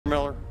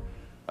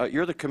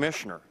You're the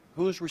commissioner.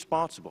 Who's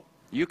responsible?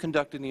 You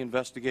conducted the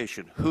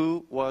investigation.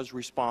 Who was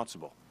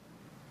responsible?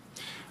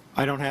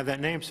 I don't have that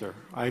name, sir.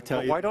 I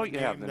tell you. Why don't you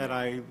have the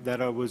name?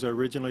 That I was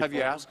originally. Have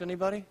you asked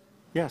anybody?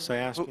 Yes, I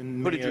asked.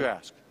 Who did you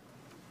ask?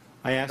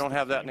 I asked. You don't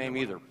have that name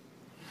either.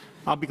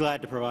 I'll be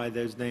glad to provide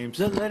those names.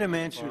 Let him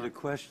answer the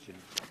question.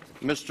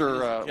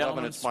 Mr.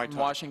 Levin, it's my from time.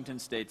 Washington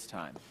State's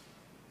time.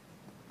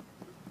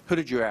 Who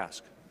did you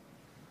ask?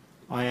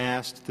 I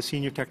asked the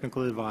senior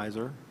technical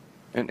advisor.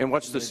 And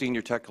what's the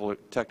senior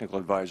technical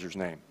advisor's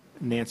name?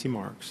 Nancy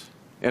Marks.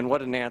 And what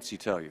did Nancy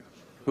tell you?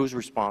 Who's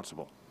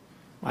responsible?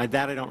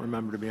 That I don't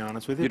remember, to be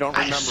honest with you. You don't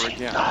remember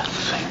again.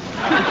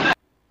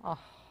 Oh.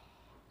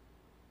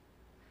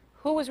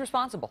 Who was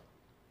responsible?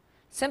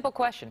 Simple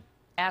question,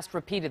 asked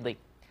repeatedly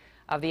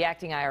of the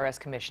acting IRS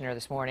commissioner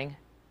this morning.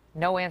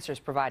 No answers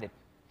provided.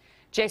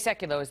 Jay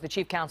Sekulow is the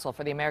chief counsel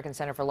for the American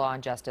Center for Law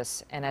and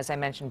Justice, and as I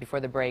mentioned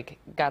before the break,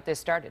 got this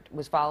started,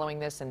 was following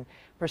this and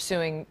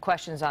pursuing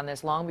questions on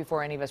this long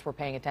before any of us were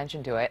paying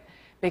attention to it,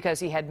 because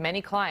he had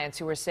many clients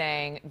who were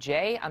saying,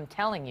 Jay, I'm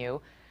telling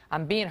you,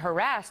 I'm being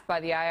harassed by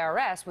the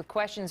IRS with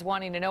questions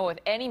wanting to know if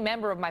any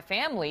member of my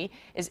family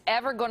is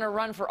ever going to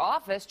run for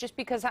office just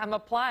because I'm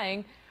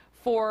applying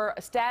for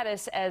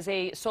status as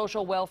a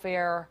social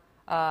welfare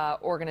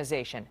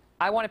organization.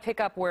 I want to pick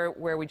up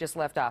where we just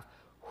left off.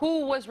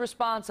 Who was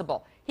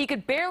responsible? He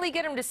could barely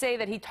get him to say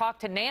that he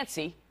talked to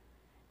Nancy,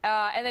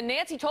 and then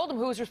Nancy told him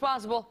who was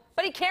responsible,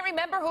 but he can't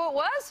remember who it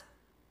was?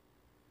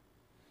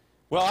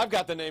 Well, I've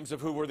got the names of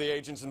who were the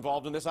agents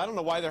involved in this. I don't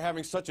know why they're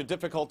having such a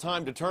difficult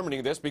time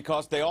determining this,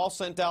 because they all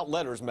sent out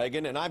letters,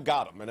 Megyn, and I've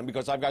got them. And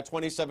because I've got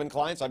 27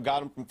 clients, I've got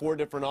them from 4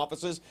 different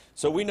offices.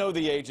 So we know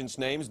the agents'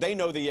 names. They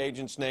know the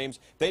agents' names.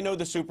 They know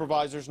the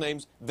supervisors'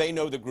 names. They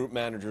know the group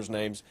managers'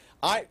 names.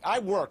 I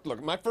worked,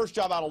 look, my first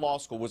job out of law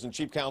school was in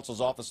Chief Counsel's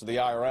office of the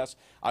IRS.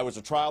 I was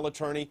a trial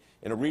attorney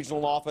in a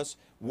regional office.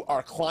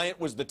 Our client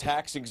was the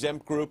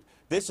tax-exempt group.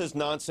 This is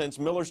nonsense.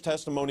 Miller's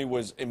testimony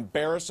was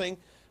embarrassing.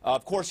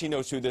 Of course he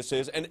knows who this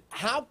is. And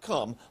how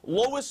come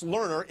Lois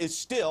Lerner is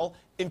still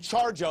in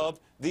charge of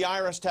the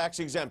IRS tax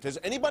exempt? Has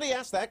anybody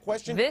asked that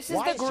question? This is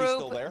Why the is she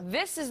still group. there?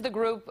 This is the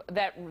group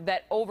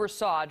that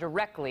oversaw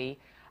directly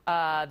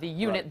the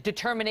unit, Right.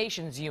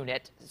 determinations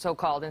unit,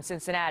 so-called, in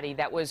Cincinnati,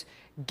 that was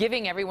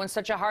giving everyone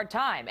such a hard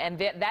time. And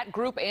that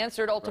group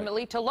answered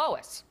ultimately to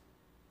Lois.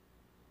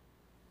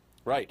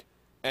 Right.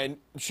 And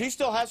she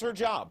still has her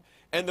job.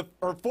 And the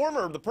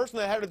person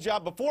that had a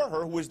job before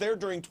her, who was there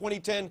during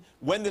 2010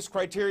 when this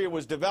criteria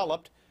was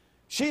developed,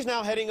 she's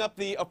now heading up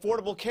the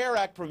Affordable Care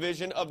Act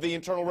provision of the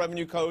Internal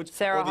Revenue Codes,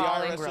 or the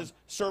IRS's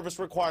service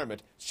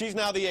requirement. She's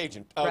now the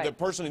agent, the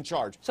person in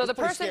charge. So it's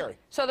pretty scary.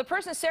 So the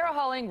person, Sarah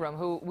Hall Ingram,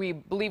 who we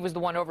believe was the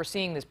one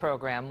overseeing this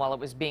program while it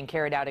was being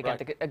carried out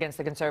against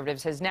the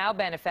conservatives, has now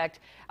been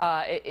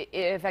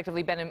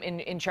effectively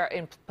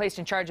been placed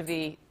in charge of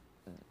the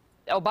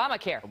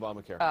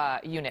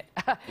Obamacare unit,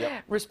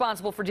 Yep.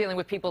 responsible for dealing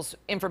with people's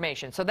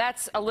information. So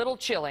that's a little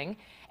chilling.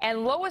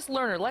 And Lois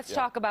Lerner, let's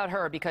talk about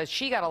her, because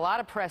she got a lot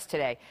of press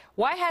today.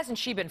 Why hasn't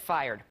she been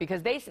fired?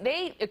 Because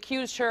they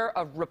accused her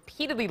of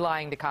repeatedly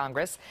lying to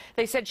Congress.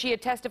 They said she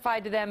had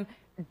testified to them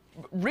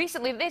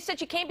recently. They said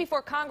she came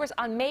before Congress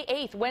on May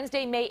 8th,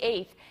 Wednesday, May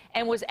 8th,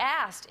 and was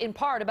asked in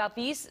part about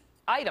these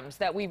items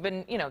that we've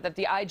been, that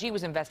the IG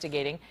was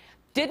investigating.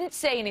 Didn't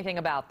say anything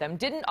about them,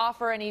 didn't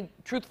offer any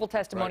truthful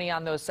testimony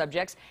on those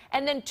subjects.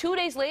 And then 2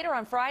 days later,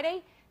 on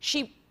Friday,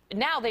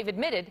 now they've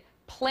admitted,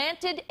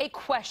 planted a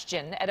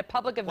question at a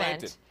public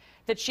event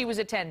that she was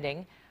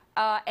attending,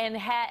 and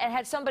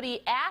had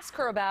somebody ask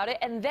her about it,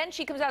 and then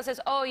she comes out and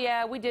says, oh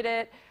yeah, we did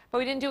it, but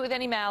we didn't do it with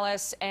any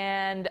malice,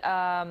 and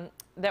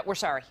that we're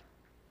sorry.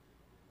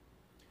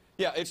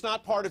 Yeah, it's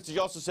not partisan. She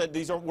also said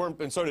these weren't,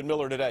 and so did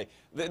Miller today.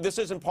 This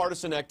isn't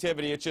partisan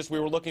activity. It's just we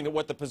were looking at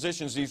what the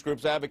positions these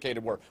groups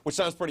advocated were, which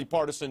sounds pretty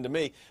partisan to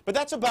me. But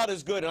that's about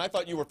as good, and I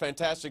thought you were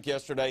fantastic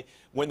yesterday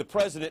when the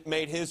president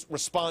made his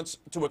response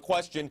to a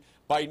question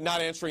by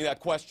not answering that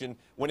question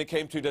when it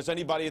came to, does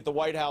anybody at the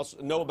White House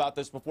know about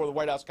this, before the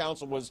White House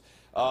counsel was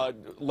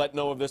let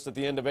know of this at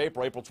the end of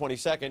April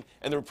 22nd,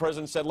 and the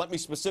president said, let me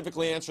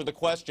specifically answer the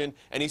question,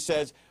 and he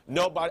says,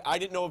 no, but I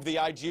didn't know of the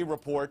IG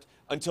report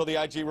until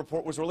the IG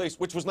report was released,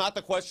 which was not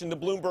the question the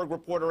Bloomberg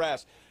reporter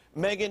asked.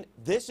 Megyn,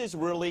 this is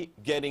really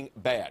getting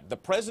bad. The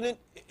president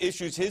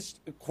issues his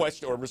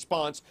question or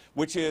response,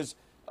 which is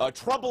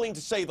troubling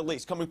to say the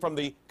least, coming from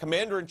the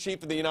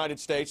Commander-in-Chief of the United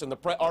States and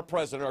our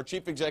President, our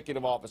Chief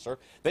Executive Officer.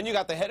 Then you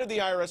got the head of the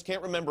IRS,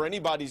 can't remember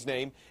anybody's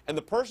name, and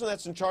the person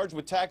that's in charge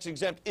with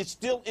tax-exempt is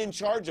still in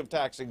charge of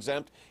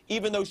tax-exempt,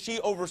 even though she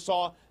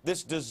oversaw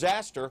this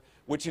disaster,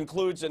 which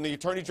includes, and the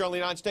Attorney General of the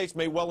United States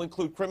may well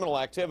include criminal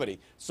activity.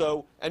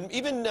 So, and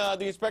even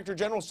the Inspector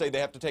General say they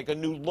have to take a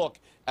new look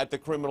at the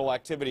criminal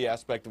activity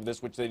aspect of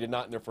this, which they did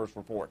not in their first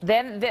report.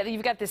 Then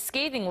you've got this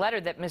scathing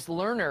letter that Ms.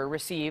 Lerner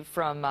received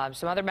from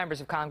some other members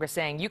of Congress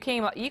saying, you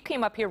came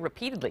up here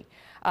repeatedly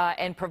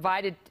and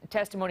provided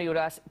testimony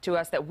to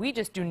us that we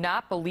just do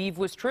not believe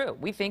was true.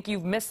 We think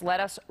you've misled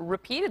us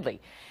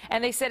repeatedly.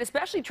 And they said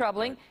especially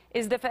troubling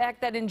is the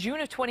fact that in June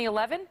of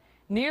 2011,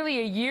 nearly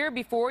a year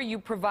before you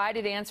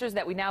provided answers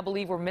that we now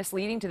believe were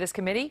misleading to this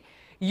committee,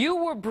 you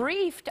were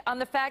briefed on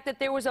the fact that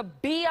there was a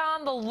be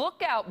on the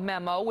lookout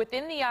memo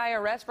within the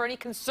IRS for any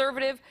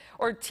conservative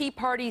or Tea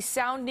Party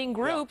sounding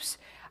groups.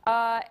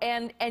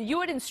 And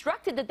you had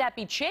instructed that that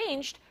be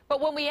changed, but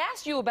when we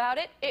asked you about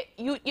it,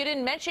 you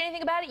didn't mention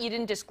anything about it, you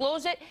didn't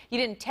disclose it, you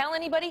didn't tell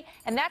anybody,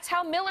 and that's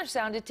how Miller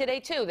sounded today,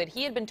 too, that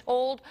he had been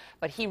told,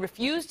 but he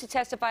refused to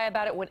testify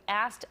about it when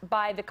asked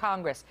by the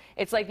Congress.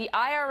 It's like the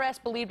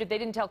IRS believed if they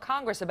didn't tell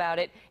Congress about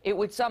it, it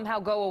would somehow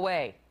go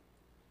away.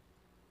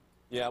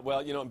 Yeah,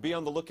 well, you know, be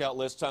on the lookout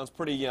list sounds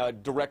pretty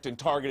direct and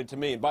targeted to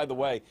me. And by the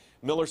way,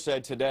 Miller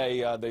said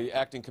today the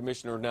acting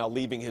commissioner now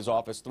leaving his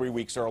office 3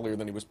 weeks earlier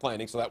than he was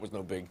planning, so that was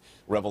no big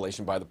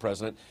revelation by the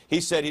president. He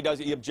said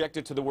he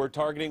objected to the word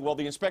targeting. Well,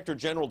 the inspector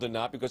general did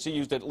not, because he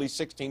used it at least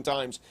 16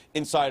 times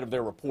inside of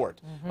their report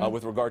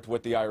with regard to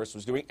what the IRS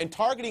was doing. And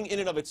targeting in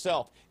and of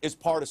itself is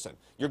partisan.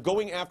 You're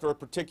going after a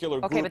particular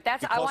group. Okay, but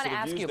that's, I want to because of the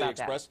ask views you they about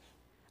that. express.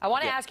 I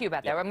want to ask you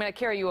about that. I'm going to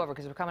carry you over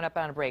because we're coming up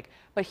on a break.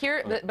 But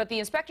here, but the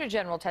Inspector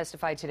General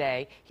testified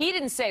today. He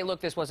didn't say, look,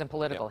 this wasn't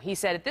political. He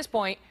said, at this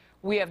point,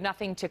 we have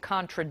nothing to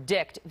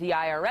contradict the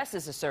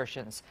IRS's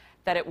assertions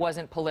that it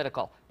wasn't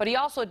political. But he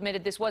also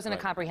admitted this wasn't a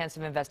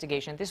comprehensive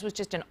investigation. This was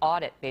just an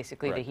audit,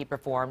 basically, that he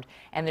performed.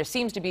 And there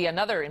seems to be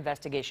another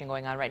investigation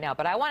going on right now.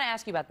 But I want to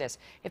ask you about this.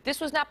 If this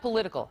was not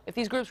political, if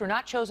these groups were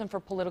not chosen for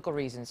political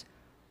reasons,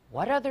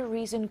 what other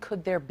reason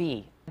could there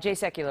be? Jay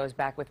Sekulow is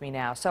back with me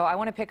now. So I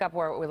want to pick up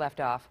where we left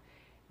off.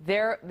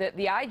 The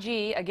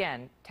IG,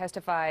 again,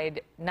 testified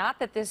not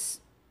that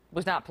this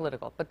was not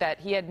political, but that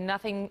he had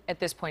nothing at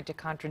this point to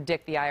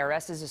contradict the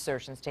IRS's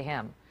assertions to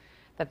him,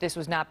 that this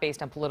was not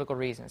based on political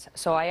reasons.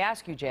 So I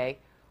ask you, Jay,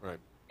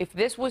 if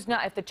this was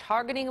not, if the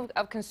targeting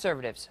of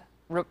conservatives,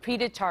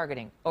 repeated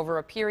targeting over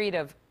a period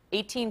of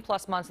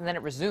 18+ months and then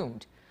it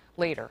resumed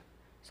later,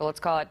 so let's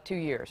call it 2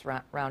 years,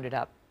 rounded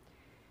up,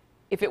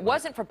 if it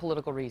wasn't for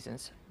political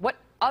reasons, what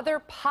other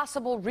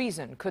possible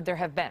reason could there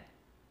have been?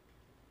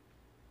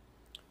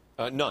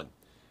 None.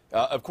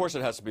 Of course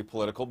it has to be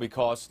political,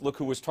 because look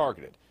who was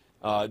targeted.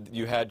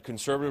 You had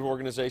conservative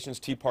organizations,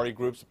 Tea Party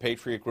groups,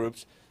 Patriot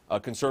groups,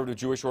 conservative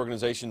Jewish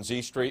organization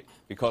Z Street,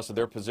 because of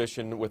their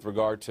position with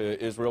regard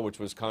to Israel, which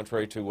was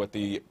contrary to what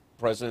the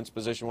president's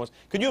position was.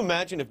 Could you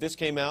imagine if this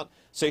came out,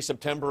 say,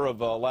 September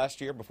of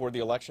last year, before the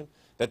election,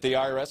 that the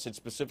IRS had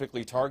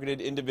specifically targeted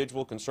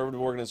individual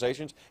conservative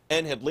organizations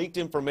and had leaked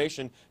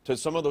information to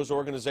some of those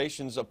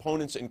organizations'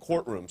 opponents in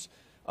courtrooms?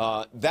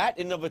 That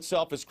in and of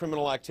itself is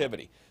criminal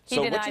activity.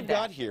 So what you've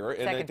got here,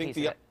 and I think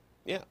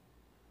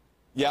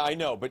yeah, I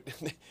know, but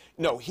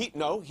no, he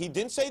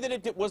didn't say that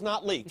it was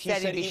not leaked. He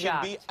said he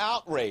would be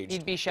outraged.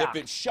 He'd be shocked.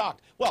 If it's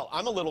shocked. Well,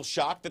 I'm a little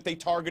shocked that they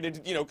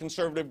targeted, you know,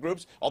 conservative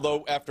groups,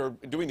 although after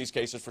doing these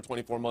cases for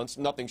 24 months,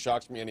 nothing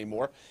shocks me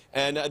anymore.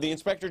 And the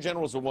Inspector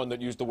General is the one that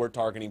used the word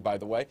targeting, by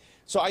the way.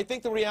 So I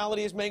think the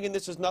reality is, Megyn,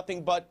 this is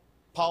nothing but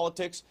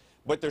politics.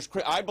 But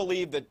I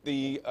believe that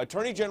the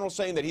Attorney General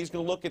saying that he's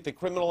going to look at the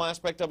criminal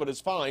aspect of it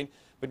is fine.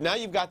 But now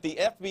you've got the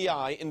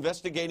FBI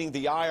investigating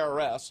the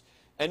IRS.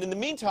 And in the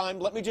meantime,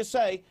 let me just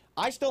say,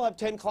 I still have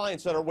 10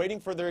 clients that are waiting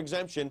for their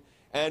exemption.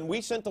 And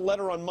we sent the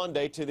letter on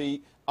Monday to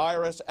the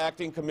IRS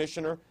acting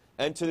commissioner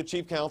and to the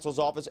chief counsel's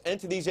office and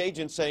to these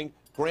agents saying,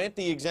 grant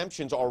the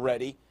exemptions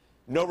already.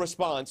 No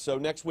response, so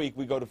next week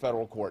we go to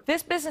federal court.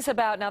 This business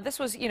about, now this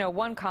was, you know,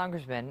 one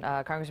congressman,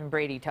 Congressman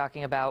Brady,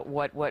 talking about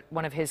what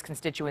one of his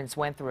constituents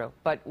went through.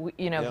 But,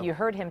 you know, you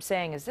heard him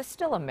saying, is this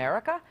still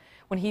America?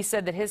 When he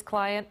said that his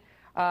client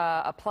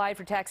applied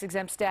for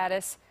tax-exempt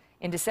status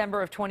in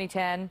December of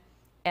 2010,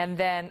 and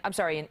then, I'm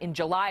sorry, in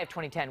July of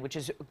 2010, which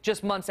is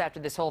just months after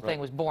this whole thing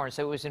was born,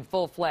 so it was in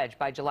full-fledged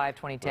by July of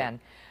 2010,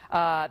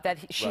 that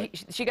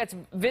she gets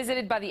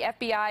visited by the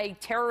FBI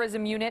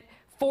terrorism unit,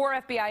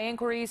 4 FBI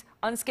inquiries,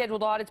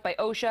 unscheduled audits by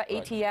OSHA,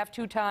 ATF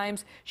 2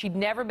 times. She'd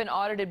never been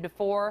audited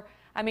before.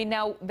 I mean,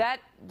 now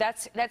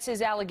that's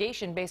his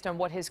allegation based on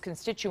what his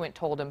constituent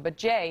told him. But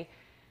Jay,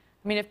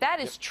 I mean, if that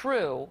is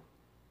true,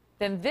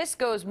 then this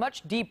goes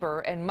much deeper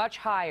and much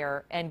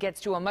higher and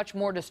gets to a much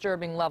more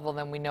disturbing level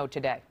than we know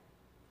today.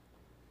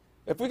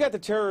 If we got the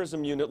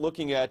terrorism unit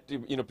looking at,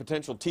 you know,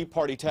 potential Tea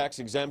Party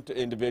tax-exempt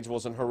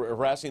individuals and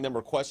harassing them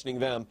or questioning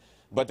them,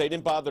 but they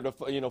didn't bother to,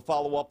 you know,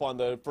 follow up on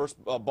the first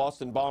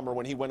Boston bomber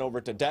when he went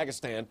over to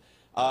Dagestan,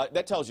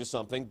 that tells you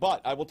something.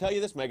 But I will tell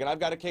you this, Megyn, I've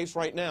got a case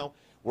right now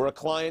where a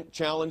client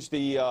challenged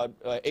the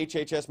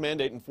HHS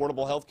mandate in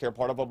affordable health care,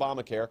 part of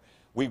Obamacare.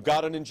 We've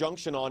got an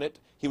injunction on it.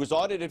 He was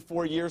audited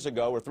 4 years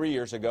ago or 3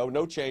 years ago.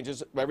 No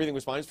changes. Everything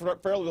was fine. It's a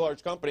fairly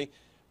large company.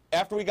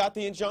 After we got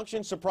the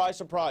injunction, surprise,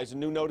 surprise, a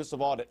new notice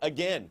of audit.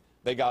 Again,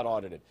 they got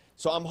audited.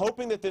 So I'm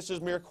hoping that this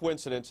is mere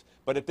coincidence,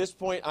 but at this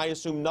point, I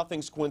assume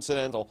nothing's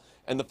coincidental.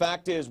 And the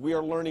fact is, we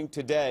are learning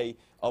today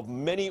of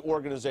many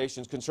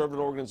organizations,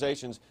 conservative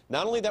organizations,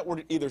 not only that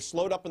were either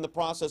slowed up in the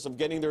process of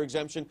getting their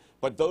exemption,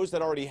 but those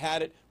that already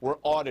had it were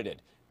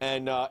audited.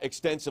 and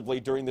extensively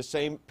during the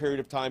same period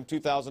of time,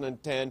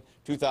 2010,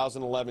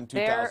 2011,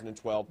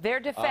 2012. Their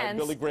defense...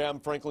 Billy Graham,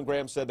 Franklin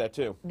Graham said that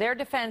too. Their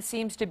defense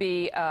seems to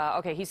be,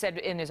 okay, he said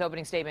in his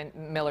opening statement,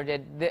 Miller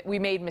did, that we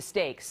made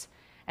mistakes.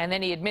 And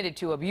then he admitted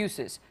to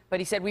abuses. But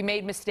he said, we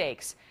made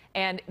mistakes.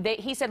 And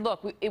he said,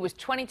 look, it was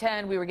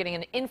 2010. We were getting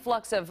an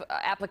influx of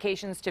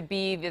applications to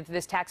be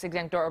this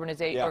tax-exempt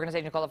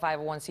organization called a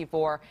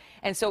 501c4.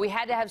 And so we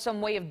had to have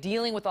some way of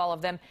dealing with all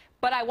of them.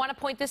 But I want to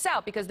point this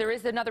out because there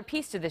is another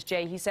piece to this,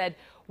 Jay. He said,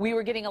 we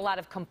were getting a lot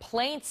of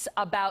complaints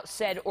about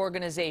said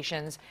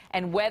organizations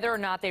and whether or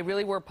not they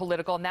really were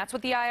political. And that's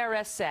what the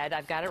IRS said.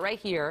 I've got it right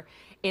here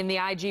in the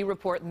IG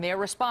report in their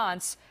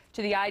response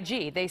to the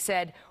IG. They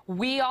said,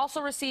 we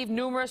also received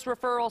numerous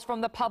referrals from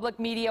the public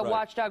media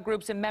watchdog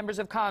groups and members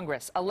of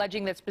Congress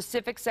alleging that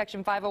specific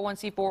Section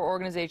 501c4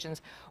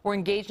 organizations were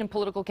engaged in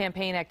political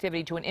campaign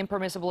activity to an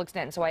impermissible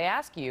extent. And so I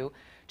ask you,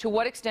 to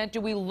what extent do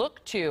we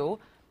look to,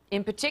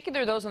 in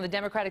particular those on the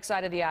Democratic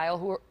side of the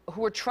aisle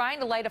who are trying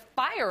to light a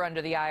fire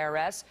under the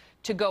IRS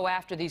to go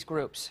after these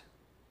groups?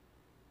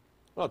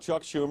 Well,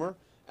 Chuck Schumer,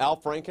 Al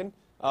Franken,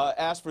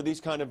 asked for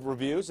these kind of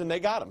reviews, and they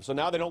got them. So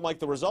now they don't like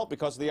the result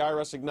because the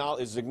IRS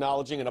is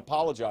acknowledging and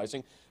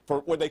apologizing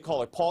for what they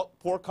call it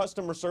poor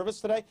customer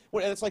service today.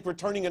 And it's like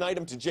returning an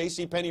item to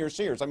JCPenney or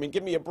Sears. I mean,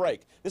 give me a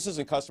break. This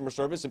isn't customer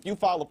service. If you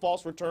file a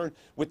false return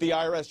with the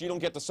IRS, you don't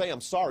get to say,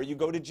 I'm sorry, you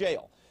go to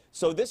jail.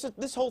 So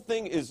this whole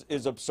thing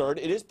is absurd.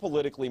 It is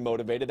politically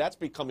motivated. That's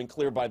becoming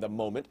clear by the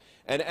moment.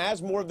 And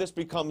as more of this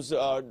becomes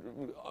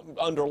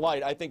under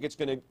light, I think it's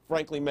going to,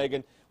 frankly,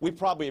 Megyn, we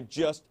probably have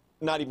just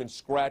not even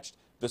scratched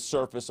the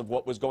surface of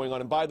what was going on.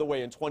 And by the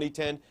way, in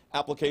 2010,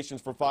 applications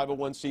for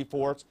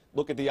 501c4s,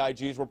 look at the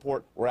IG's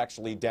report, were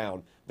actually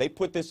down. They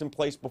put this in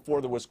place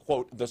before there was,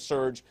 quote, the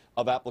surge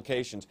of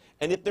applications.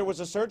 And if there was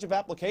a surge of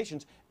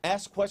applications,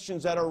 ask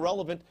questions that are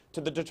relevant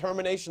to the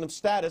determination of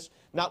status,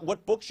 not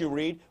what books you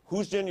read,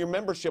 who's in your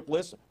membership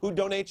list, who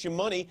donates you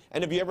money,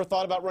 and have you ever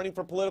thought about running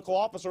for political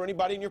office, or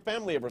anybody in your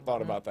family ever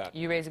thought about that?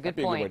 You raise a good That'd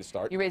be point. a good way to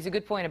start. You raise a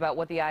good point about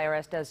what the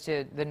IRS does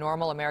to the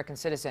normal American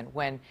citizen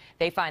when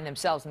they find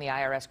themselves in the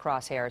IRS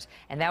crosshairs.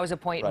 And that was a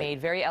point made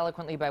very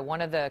eloquently by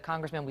one of the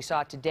congressmen we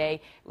saw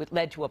today. It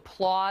led to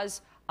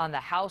applause on the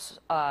House,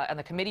 on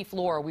the committee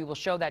floor. We will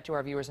show that to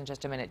our viewers in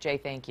just a minute. Jay,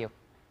 thank you.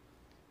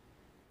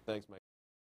 Thanks, Mike.